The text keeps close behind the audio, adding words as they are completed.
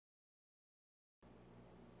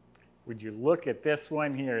Would you look at this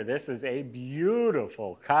one here? This is a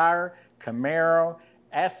beautiful car, Camaro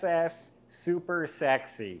SS, super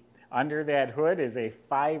sexy. Under that hood is a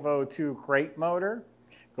 502 crate motor.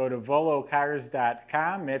 Go to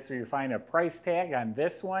volocars.com. That's where you find a price tag on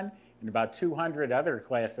this one and about 200 other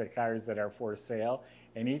classic cars that are for sale.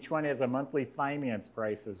 And each one has a monthly finance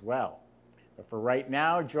price as well. But for right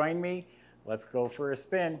now, join me. Let's go for a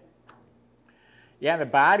spin. Yeah, the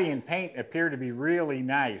body and paint appear to be really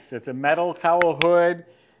nice. It's a metal cowl hood.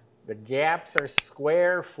 The gaps are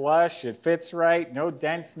square, flush. It fits right. No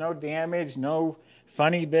dents, no damage, no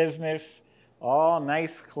funny business. All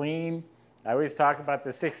nice, clean. I always talk about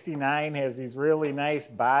the 69 has these really nice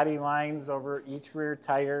body lines over each rear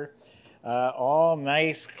tire. All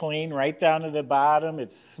nice, clean, right down to the bottom.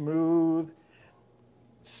 It's smooth,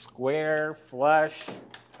 square, flush.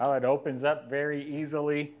 Oh, it opens up very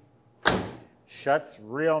easily. Shuts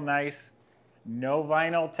real nice. No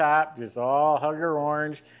vinyl top, just all hugger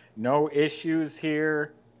orange. No issues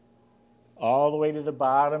here. All the way to the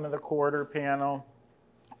bottom of the quarter panel.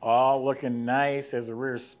 All looking nice as a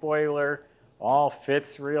rear spoiler. All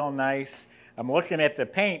fits real nice. I'm looking at the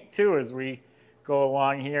paint too as we go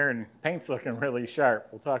along here, and paint's looking really sharp.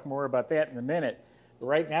 We'll talk more about that in a minute. But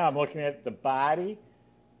right now I'm looking at the body.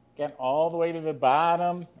 Again, all the way to the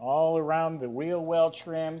bottom, all around the wheel well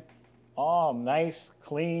trim. All nice,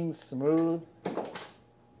 clean, smooth.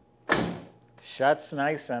 Shuts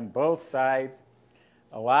nice on both sides.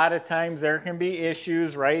 A lot of times there can be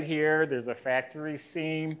issues right here. There's a factory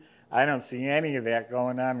seam. I don't see any of that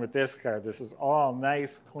going on with this car. This is all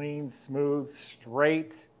nice, clean, smooth,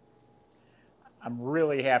 straight. I'm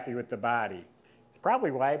really happy with the body. It's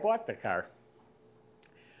probably why I bought the car.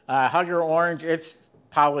 Hugger orange, it's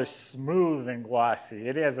polished smooth and glossy.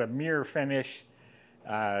 It has a mirror finish.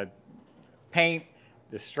 Paint,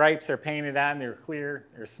 the stripes are painted on, they're clear,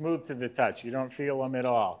 they're smooth to the touch. You don't feel them at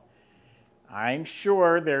all. I'm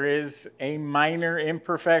sure there is a minor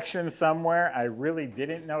imperfection somewhere. I really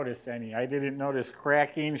didn't notice any. I didn't notice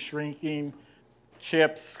cracking, shrinking,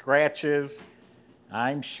 chips, scratches.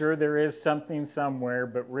 I'm sure there is something somewhere,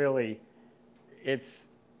 but really,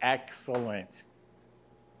 it's excellent.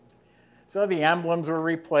 So the emblems were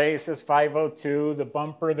replaced as 502, the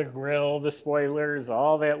bumper, the grille, the spoilers,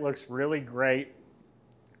 all that looks really great.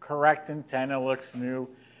 Correct antenna looks new.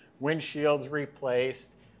 Windshield's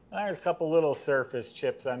replaced. There's a couple little surface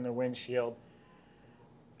chips on the windshield.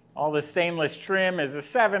 All the stainless trim is a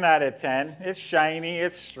 7 out of 10. It's shiny,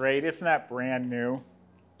 it's straight, it's not brand new.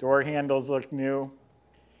 Door handles look new.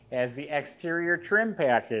 Has the exterior trim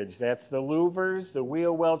package. That's the louvers, the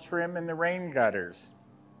wheel well trim, and the rain gutters.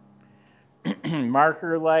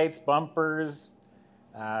 Marker lights, bumpers,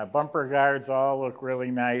 bumper guards all look really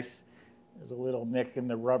nice. There's a little nick in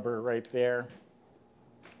the rubber right there.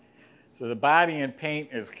 So the body and paint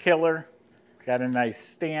is killer. Got a nice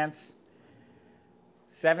stance.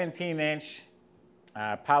 17-inch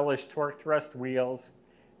polished torque thrust wheels.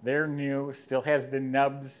 They're new. Still has the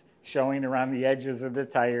nubs showing around the edges of the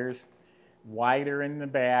tires. Wider in the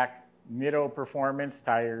back. Nitto Performance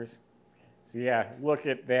tires. So yeah, look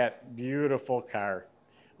at that beautiful car.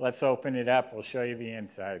 Let's open it up. We'll show you the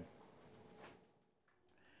inside.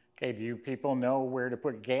 Okay, do you people know where to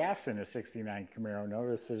put gas in a 69 Camaro?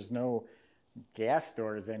 Notice there's no gas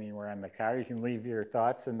stores anywhere on the car. You can leave your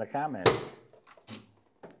thoughts in the comments.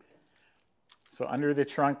 So under the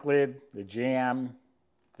trunk lid, the jam,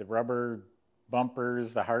 the rubber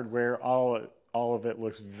bumpers, the hardware, all of it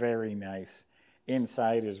looks very nice.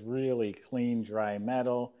 Inside is really clean, dry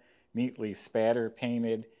metal. Neatly spatter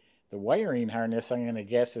painted. The wiring harness, I'm going to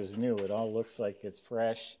guess, is new. It all looks like it's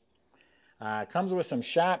fresh. Comes with some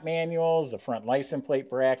shop manuals, the front license plate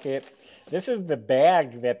bracket. This is the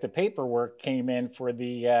bag that the paperwork came in for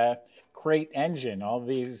the crate engine. All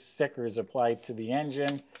these stickers applied to the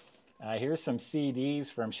engine. Here's some CDs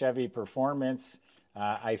from Chevy Performance.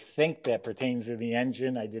 I think that pertains to the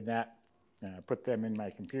engine. I did not put them in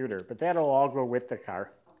my computer, but that'll all go with the car.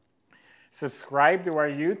 Subscribe to our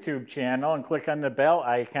YouTube channel and click on the bell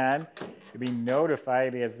icon to be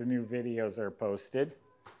notified as the new videos are posted.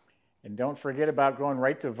 And don't forget about going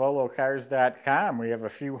right to volocars.com. We have a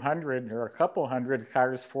few hundred or a couple hundred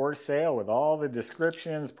cars for sale with all the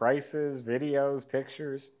descriptions, prices, videos,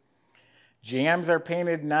 pictures. Jams are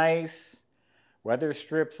painted nice. Weather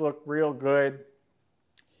strips look real good.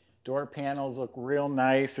 Door panels look real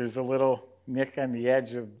nice. There's a little nick on the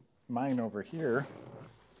edge of mine over here.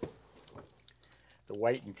 The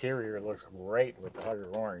white interior looks great with the hugger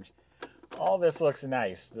orange. All this looks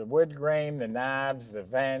nice. The wood grain, the knobs, the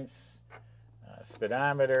vents,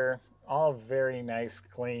 speedometer, all very nice,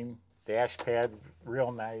 clean. Dash pad,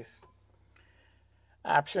 real nice.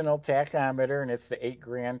 Optional tachometer, and it's the 8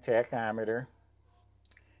 grand tachometer.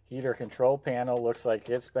 Heater control panel looks like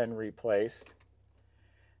it's been replaced.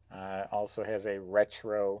 Also has a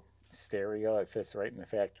retro stereo. It fits right in the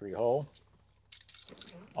factory hole.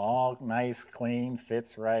 All nice, clean,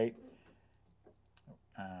 fits right.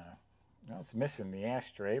 Well, it's missing the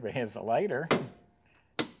ashtray, but it has the lighter.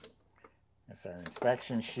 That's our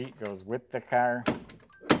inspection sheet, goes with the car.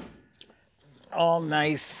 All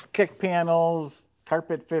nice kick panels.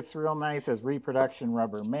 Carpet fits real nice, has reproduction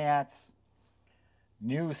rubber mats.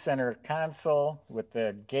 New center console with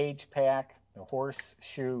the gauge pack, the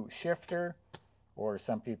horseshoe shifter, or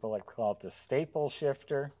some people like to call it the staple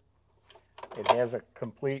shifter. It has a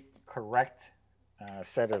complete correct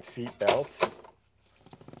set of seat belts.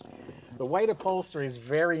 The white upholstery is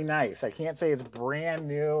very nice. I can't say it's brand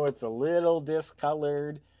new. It's a little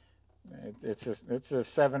discolored. It's a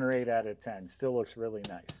 7 or 8 out of 10. Still looks really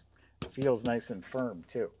nice. It feels nice and firm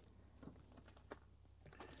too.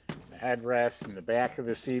 The headrest and the back of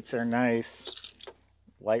the seats are nice.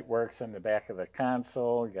 Light works on the back of the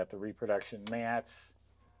console. You got the reproduction mats.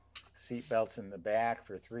 Seat belts in the back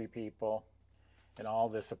for 3 people. And all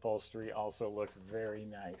this upholstery also looks very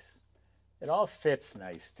nice. It all fits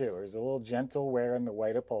nice too. There's a little gentle wear in the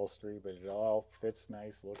white upholstery, but it all fits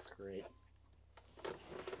nice, looks great.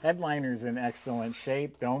 Headliner's in excellent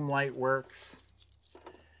shape. Dome light works.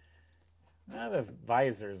 Now the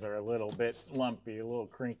visors are a little bit lumpy, a little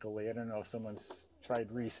crinkly. I don't know if someone's tried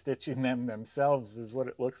restitching them themselves is what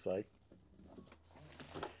it looks like.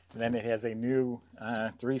 And then it has a new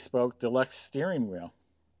 3-spoke deluxe steering wheel.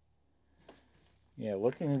 Yeah,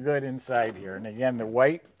 looking good inside here. And again, the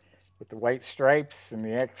white with the white stripes and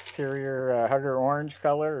the exterior Hugger orange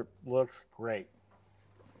color looks great.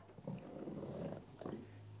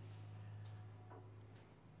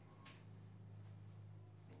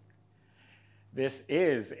 This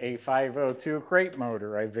is a 502 crate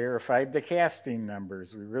motor. I verified the casting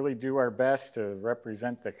numbers. We really do our best to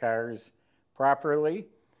represent the cars properly.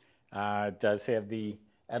 It does have the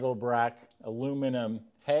Edelbrock aluminum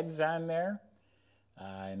heads on there.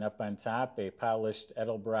 And up on top, a polished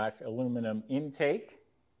Edelbrock aluminum intake.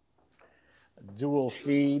 Dual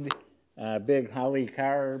feed, big Holly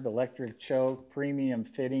carb, electric choke, premium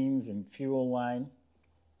fittings, and fuel line.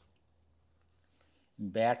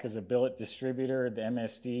 And back is a billet distributor, the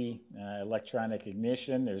MSD electronic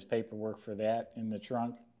ignition. There's paperwork for that in the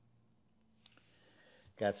trunk.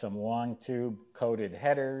 Got some long tube coated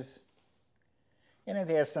headers. And it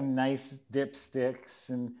has some nice dipsticks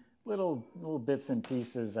and little bits and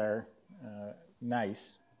pieces are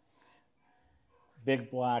nice.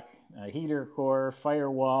 Big block heater core,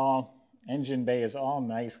 firewall. Engine bay is all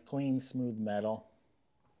nice, clean, smooth metal.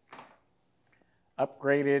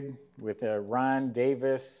 Upgraded with a Ron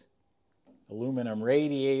Davis aluminum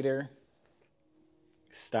radiator,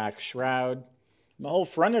 stock shroud. The whole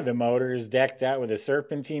front of the motor is decked out with a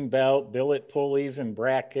serpentine belt, billet pulleys and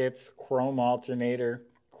brackets, chrome alternator,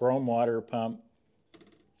 chrome water pump.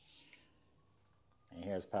 It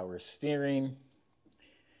has power steering.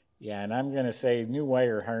 Yeah, and I'm going to say new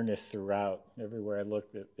wire harness throughout. Everywhere I look,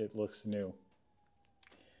 it looks new.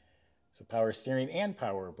 So power steering and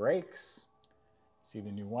power brakes. See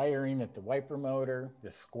the new wiring at the wiper motor. The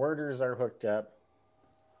squirters are hooked up.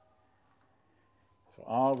 So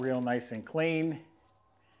all real nice and clean.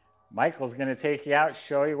 Michael's going to take you out,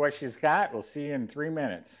 show you what she's got. We'll see you in 3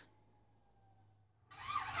 minutes.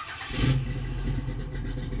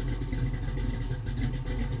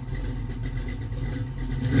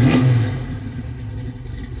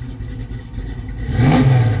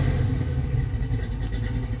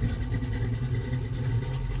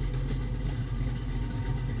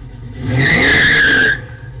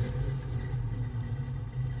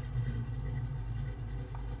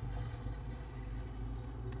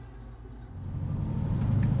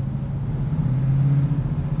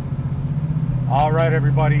 All right,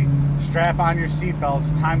 everybody, strap on your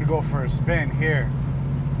seatbelts. Time to go for a spin here.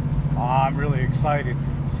 I'm really excited.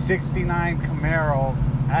 69 Camaro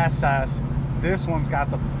SS. This one's got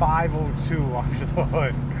the 502 under the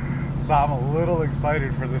hood. So I'm a little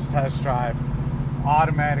excited for this test drive.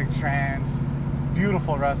 Automatic trans,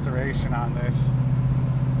 beautiful restoration on this.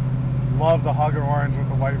 Love the Hugger orange with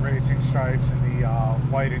the white racing stripes and the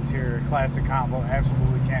white interior. Classic combo,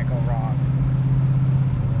 absolutely can't go wrong.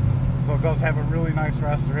 So it does have a really nice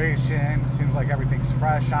restoration. Seems like everything's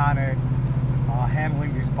fresh on it.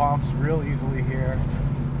 Handling these bumps real easily here.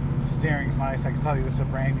 Steering's nice. I can tell you this is a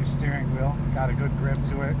brand new steering wheel. Got a good grip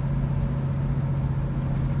to it.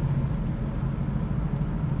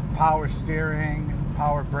 Power steering,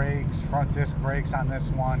 power brakes, front disc brakes on this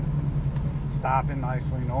one. Stopping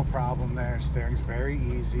nicely, no problem there. Steering's very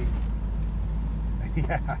easy.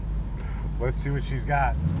 Yeah, let's see what she's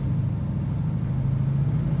got.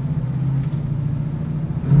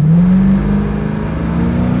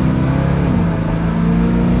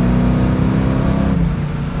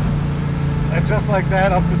 And just like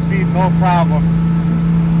that, up to speed, no problem.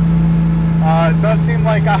 It does seem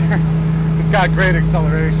like it's got great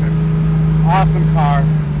acceleration. Awesome car,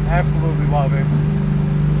 absolutely love it.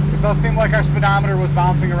 It does seem like our speedometer was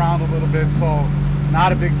bouncing around a little bit, so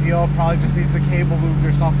not a big deal. Probably just needs the cable looped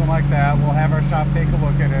or something like that. We'll have our shop take a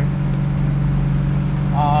look at it.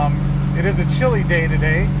 It is a chilly day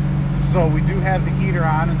today, so we do have the heater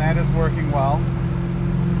on, and that is working well.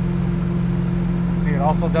 See, it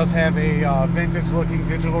also does have a vintage-looking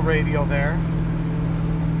digital radio there.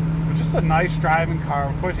 But just a nice driving car.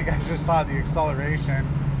 Of course, you guys just saw the acceleration.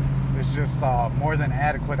 It's just more than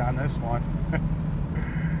adequate on this one.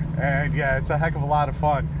 And yeah, it's a heck of a lot of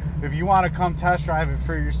fun. If you want to come test drive it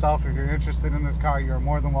for yourself, if you're interested in this car, you're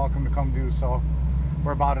more than welcome to come do so.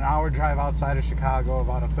 We're about an hour drive outside of Chicago,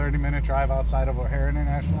 about a 30-minute drive outside of O'Hare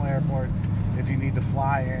International Airport if you need to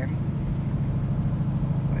fly in.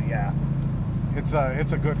 But yeah, it's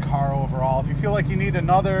a good car overall. If you feel like you need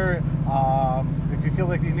another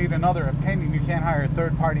opinion, you can hire a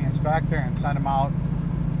third-party inspector and send them out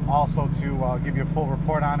also to give you a full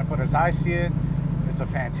report on it. But as I see it, it's a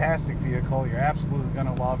fantastic vehicle. You're absolutely going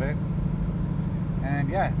to love it. And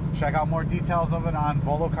yeah, check out more details of it on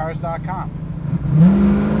volocars.com.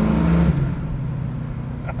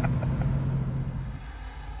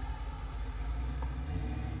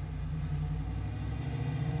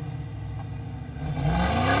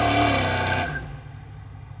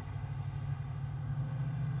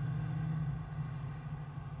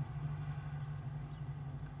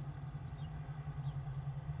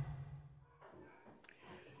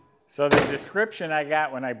 So the description I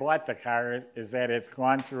got when I bought the car is that it's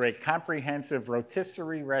gone through a comprehensive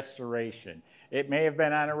rotisserie restoration. It may have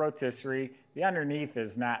been on a rotisserie. The underneath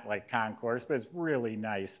is not like concourse, but it's really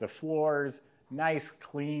nice. The floors, nice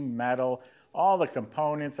clean metal. All the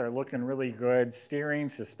components are looking really good. Steering,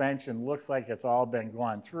 suspension, looks like it's all been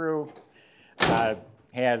gone through.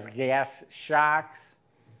 Has gas shocks.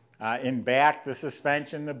 In back, the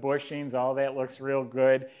suspension, the bushings, all that looks real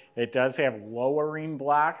good. It does have lowering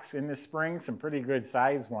blocks in the spring, some pretty good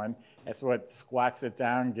size one. That's what squats it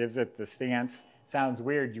down, gives it the stance. Sounds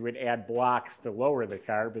weird, you would add blocks to lower the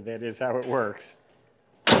car, but that is how it works.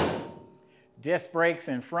 Disc brakes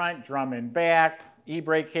in front, drum in back,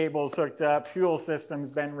 e-brake cables hooked up, fuel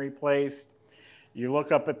system's been replaced. You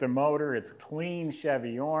look up at the motor, it's clean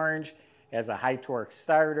Chevy orange, has a high torque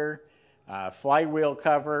starter. Flywheel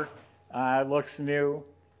cover looks new.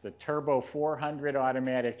 It's a turbo 400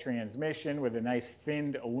 automatic transmission with a nice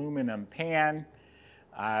finned aluminum pan.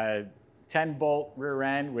 10-bolt rear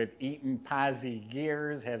end with Eaton Posi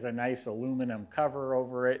gears, has a nice aluminum cover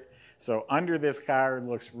over it. So under this car, it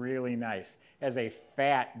looks really nice. Has a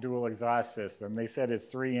fat dual exhaust system. They said it's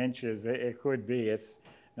 3 inches. It could be. It's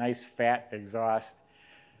nice fat exhaust.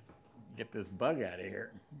 Get this bug out of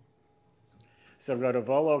here. So go to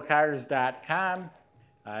volocars.com.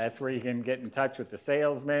 That's where you can get in touch with the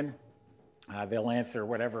salesman. They'll answer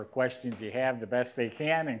whatever questions you have the best they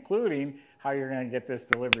can, including how you're going to get this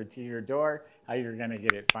delivered to your door, how you're going to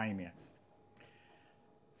get it financed.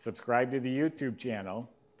 Subscribe to the YouTube channel.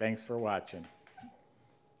 Thanks for watching.